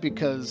mad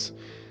because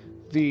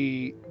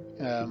the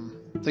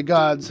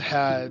gods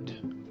had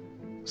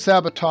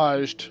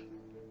sabotaged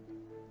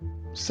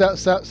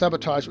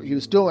what he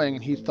was doing,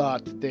 and he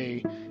thought that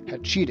they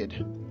had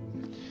cheated.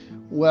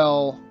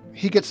 Well,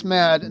 he gets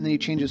mad, and then he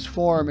changes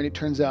form, and he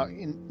turns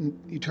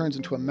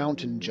into a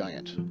mountain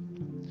giant,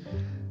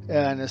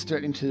 and is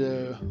threatening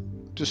to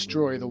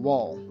destroy the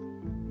wall.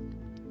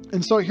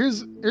 And so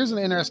here's an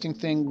interesting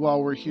thing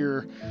while we're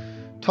here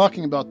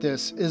talking about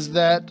this, is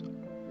that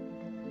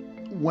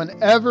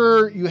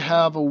whenever you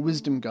have a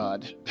wisdom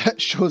god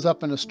that shows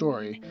up in a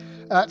story,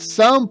 at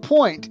some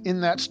point in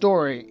that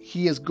story,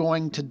 he is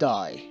going to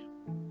die.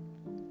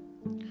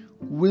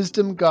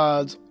 Wisdom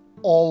gods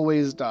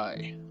always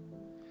die.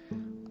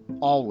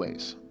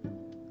 Always.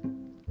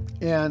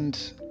 And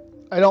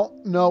I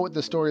don't know what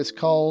the story is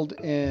called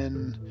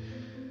in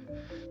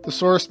the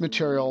source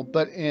material,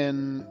 but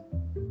in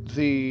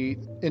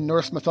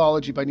Norse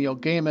mythology by Neil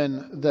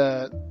Gaiman,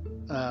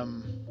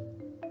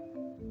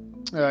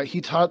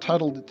 he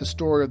titled it "The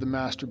Story of the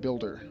Master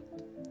Builder,"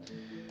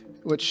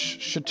 which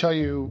should tell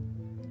you,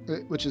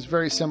 which is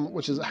very similar,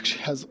 which is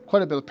actually has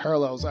quite a bit of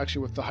parallels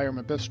actually with the Hiram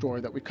Abiff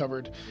story that we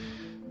covered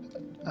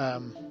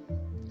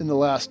in the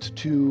last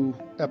 2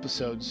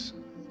 episodes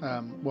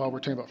while we're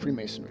talking about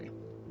Freemasonry.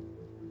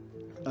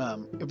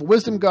 If a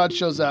wisdom god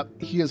shows up,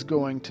 he is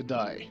going to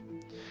die.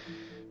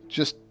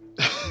 It's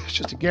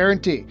just a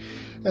guarantee.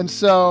 And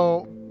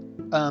so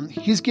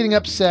he's getting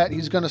upset.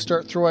 He's going to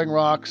start throwing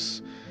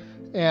rocks.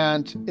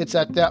 And it's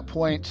at that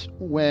point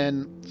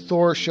when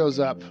Thor shows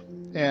up,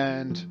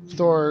 and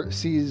Thor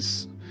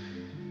sees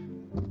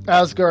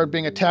Asgard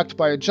being attacked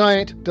by a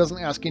giant, doesn't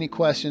ask any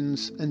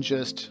questions, and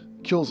just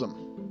kills him.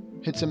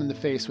 Hits him in the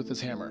face with his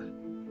hammer.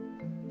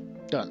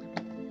 Done.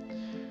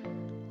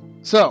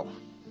 So,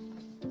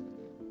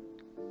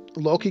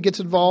 Loki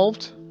gets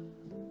involved.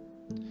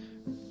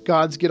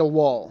 Gods get a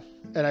wall.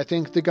 And I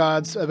think the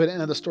gods, at the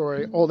end of the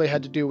story, all they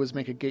had to do was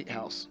make a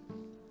gatehouse.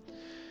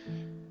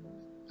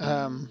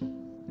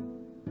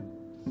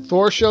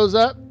 Thor shows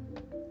up.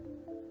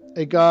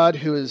 A god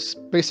who is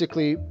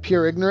basically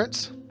pure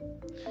ignorance.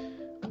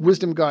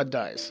 Wisdom god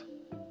dies.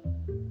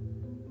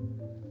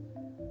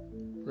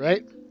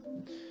 Right?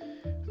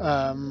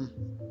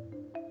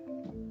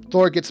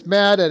 Thor gets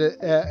mad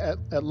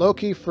at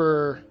Loki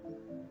for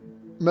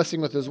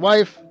messing with his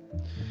wife.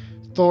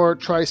 Thor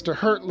tries to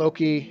hurt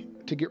Loki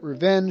to get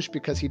revenge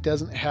because he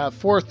doesn't have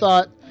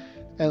forethought.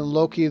 And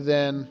Loki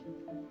then,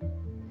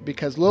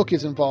 because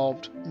Loki's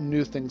involved,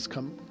 new things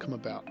come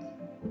about.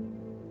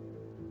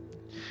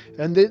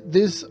 And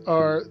this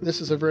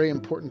is a very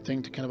important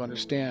thing to kind of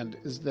understand,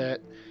 is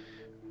that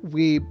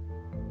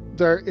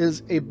there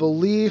is a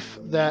belief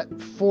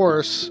that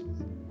force,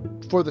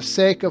 for the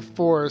sake of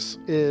force,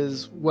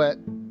 is what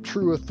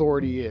true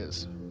authority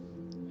is.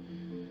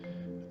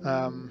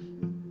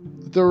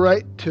 The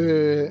right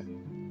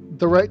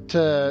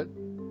to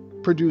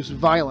produce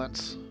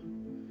violence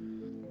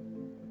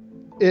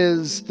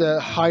is the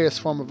highest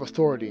form of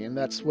authority, and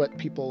that's what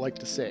people like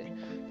to say.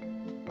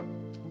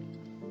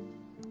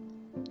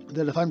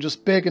 That if I'm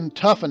just big and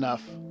tough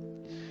enough,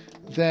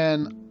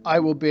 then I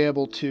will be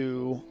able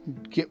to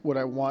get what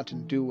I want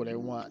and do what I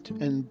want.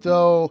 And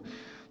though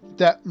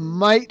that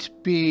might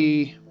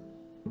be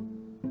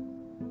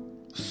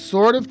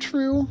sort of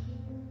true,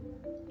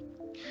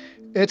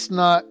 it's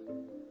not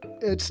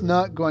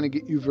going to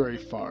get you very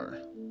far.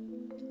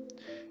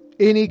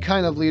 Any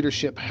kind of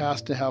leadership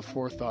has to have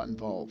forethought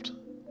involved.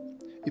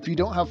 If you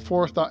don't have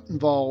forethought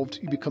involved,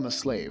 you become a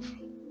slave.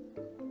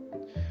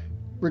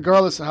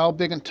 Regardless of how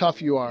big and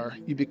tough you are,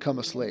 you become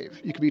a slave.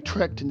 You can be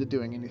tricked into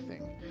doing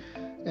anything.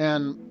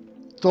 And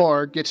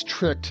Thor gets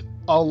tricked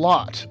a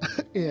lot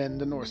in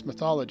the Norse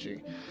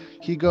mythology.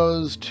 He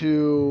goes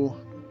to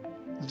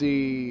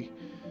the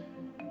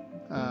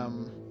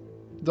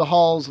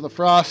halls of the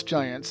frost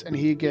giants, and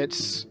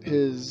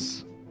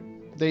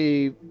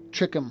they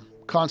trick him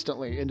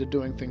constantly into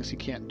doing things he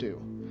can't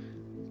do.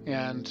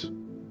 And,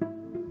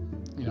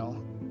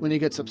 when he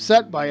gets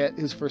upset by it,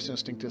 his first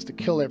instinct is to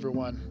kill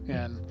everyone,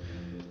 and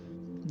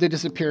they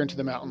disappear into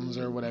the mountains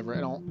or whatever.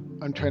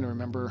 I'm trying to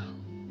remember.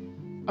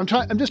 I'm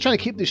just trying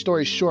to keep these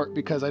stories short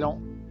because I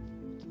don't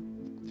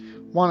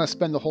want to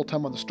spend the whole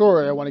time on the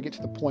story. I want to get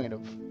to the point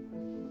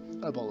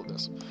of all of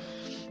this.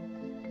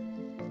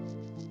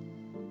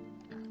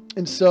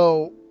 And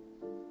so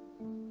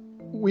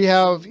we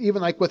have,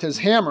 even like with his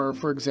hammer,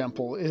 for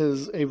example,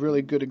 is a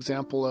really good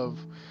example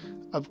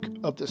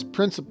of this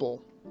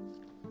principle,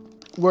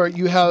 where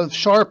you have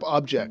sharp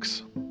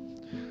objects,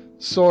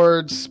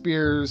 swords,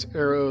 spears,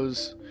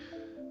 arrows,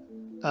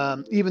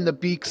 even the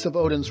beaks of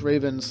Odin's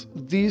ravens.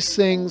 These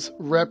things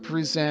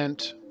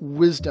represent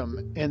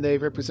wisdom, and they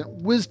represent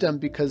wisdom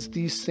because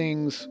these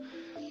things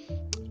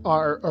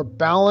are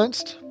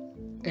balanced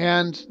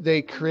and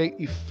they create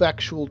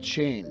effectual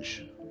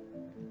change.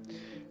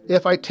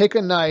 If I take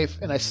a knife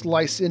and I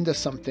slice into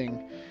something,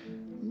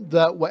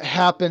 what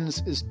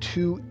happens is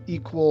two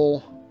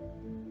equal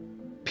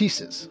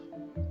pieces,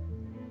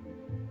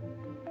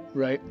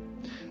 right?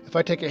 If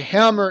I take a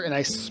hammer and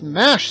I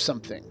smash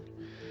something,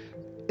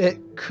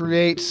 it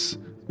creates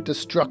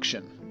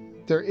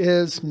destruction. There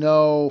is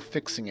no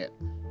fixing it.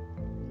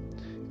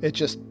 It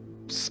just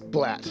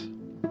splat.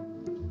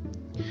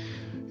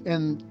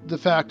 And the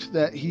fact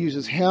that he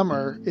uses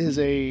hammer is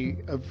a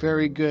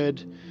very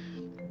good...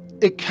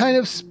 It kind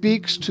of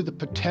speaks to the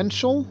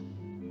potential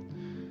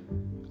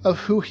of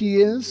who he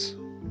is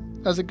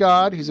as a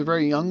god. He's a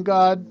very young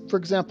god, for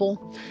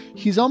example.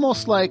 He's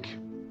almost like...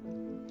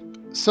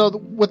 So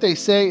what they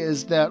say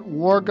is that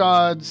war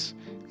gods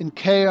and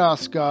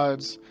chaos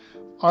gods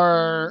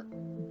are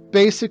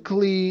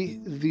basically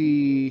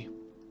the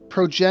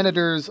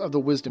progenitors of the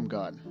wisdom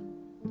god.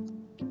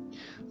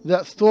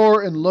 That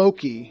Thor and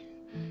Loki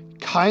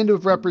kind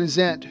of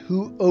represent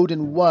who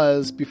Odin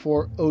was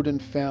before Odin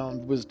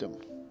found wisdom.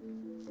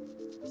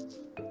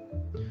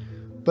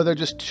 But they're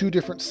just two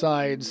different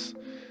sides.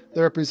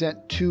 They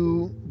represent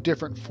two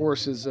different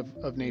forces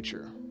of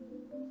nature.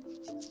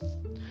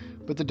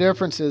 But the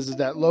difference is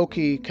that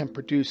Loki can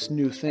produce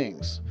new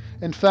things.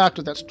 In fact,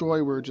 with that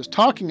story we were just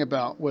talking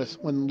about, with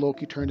when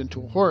Loki turned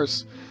into a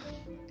horse,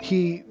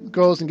 he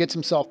goes and gets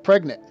himself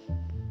pregnant.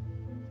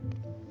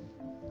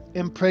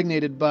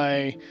 Impregnated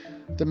by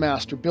the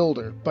master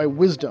builder, by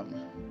wisdom.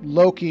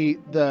 Loki,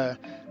 the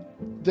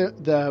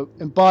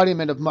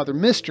embodiment of Mother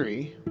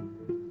Mystery,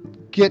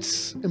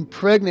 gets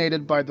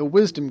impregnated by the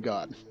wisdom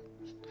god,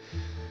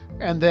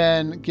 and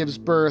then gives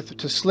birth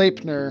to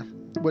Sleipnir,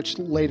 which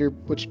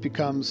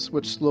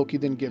Loki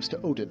then gives to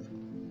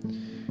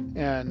Odin.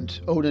 And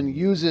Odin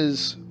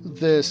uses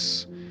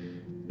this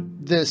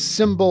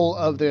symbol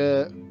of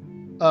the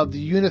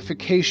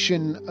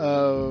unification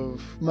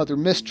of Mother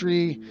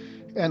Mystery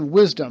and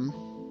wisdom,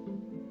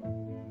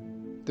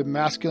 the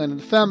masculine and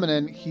the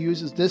feminine. He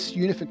uses this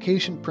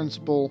unification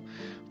principle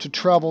to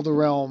travel the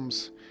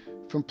realms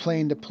from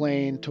plane to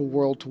plane to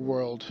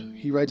world.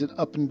 He rides it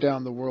up and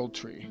down the world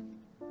tree.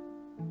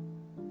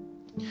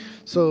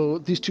 So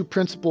these two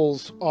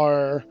principles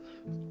are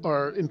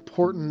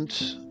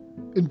important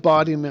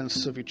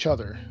embodiments of each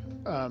other.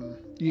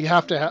 You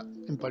have to have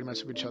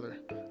embodiments of each other.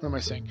 What am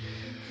I saying?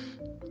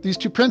 These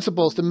two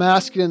principles, the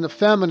masculine and the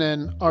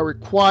feminine, are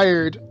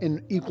required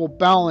in equal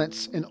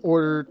balance in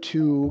order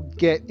to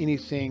get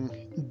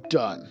anything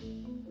done,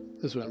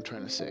 is what I'm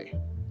trying to say.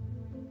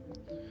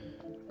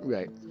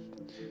 Right.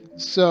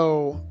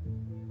 So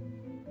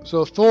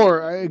So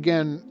Thor,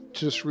 again,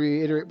 just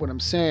reiterate what I'm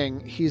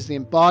saying, he's the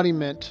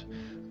embodiment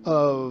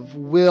of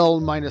will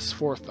minus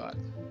forethought,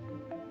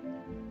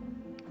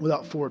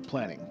 without forward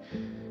planning.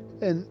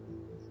 And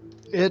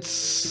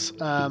it's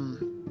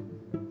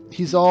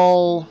he's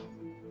all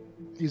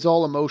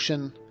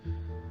emotion,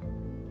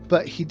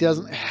 but he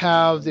doesn't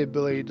have the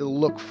ability to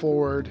look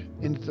forward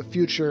into the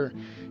future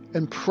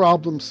and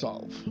problem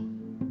solve.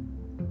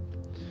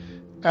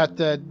 At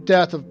the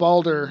death of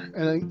Balder,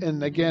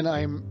 and again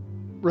I'm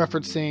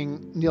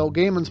referencing Neil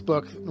Gaiman's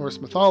book,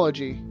 Norse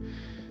Mythology,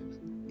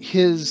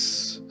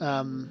 his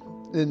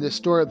in the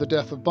story of the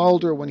death of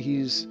Balder, when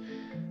he's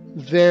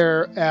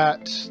there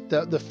at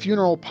the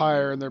funeral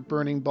pyre and they're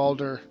burning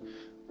Balder,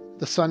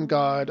 the sun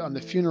god, on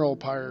the funeral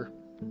pyre,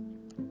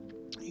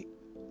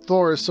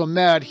 Thor is so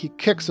mad he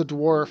kicks a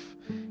dwarf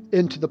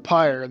into the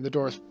pyre and the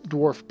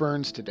dwarf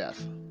burns to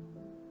death.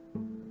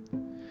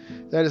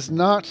 That is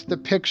not the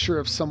picture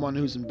of someone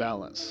who's in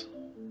balance.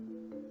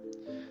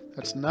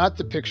 That's not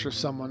the picture of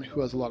someone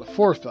who has a lot of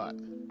forethought.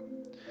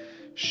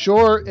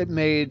 Sure, it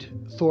made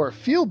Thor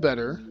feel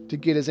better to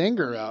get his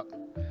anger out,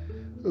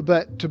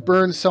 but to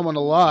burn someone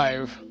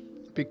alive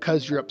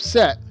because you're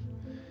upset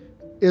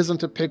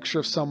isn't a picture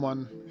of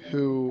someone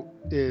who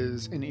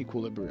is in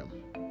equilibrium.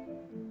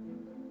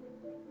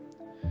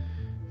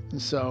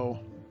 And so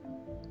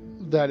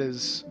that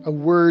is a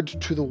word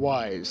to the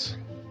wise.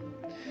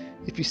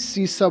 If you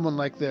see someone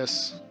like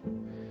this,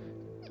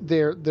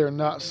 they're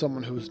not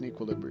someone who's in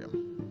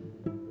equilibrium.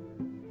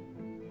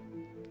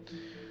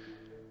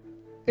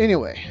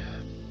 Anyway,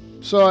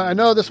 so I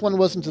know this one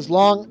wasn't as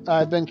long.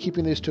 I've been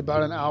keeping these to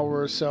about an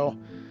hour or so,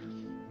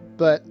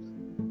 but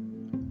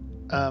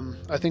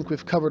I think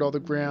we've covered all the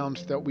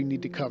ground that we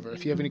need to cover.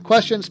 If you have any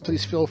questions,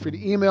 please feel free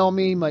to email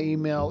me. My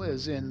email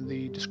is in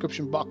the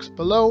description box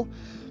below,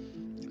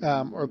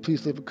 or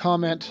please leave a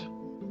comment,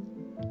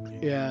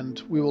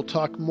 and we will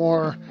talk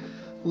more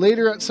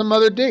later at some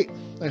other date.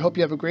 I hope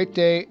you have a great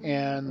day,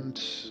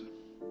 and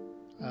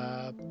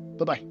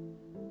bye-bye.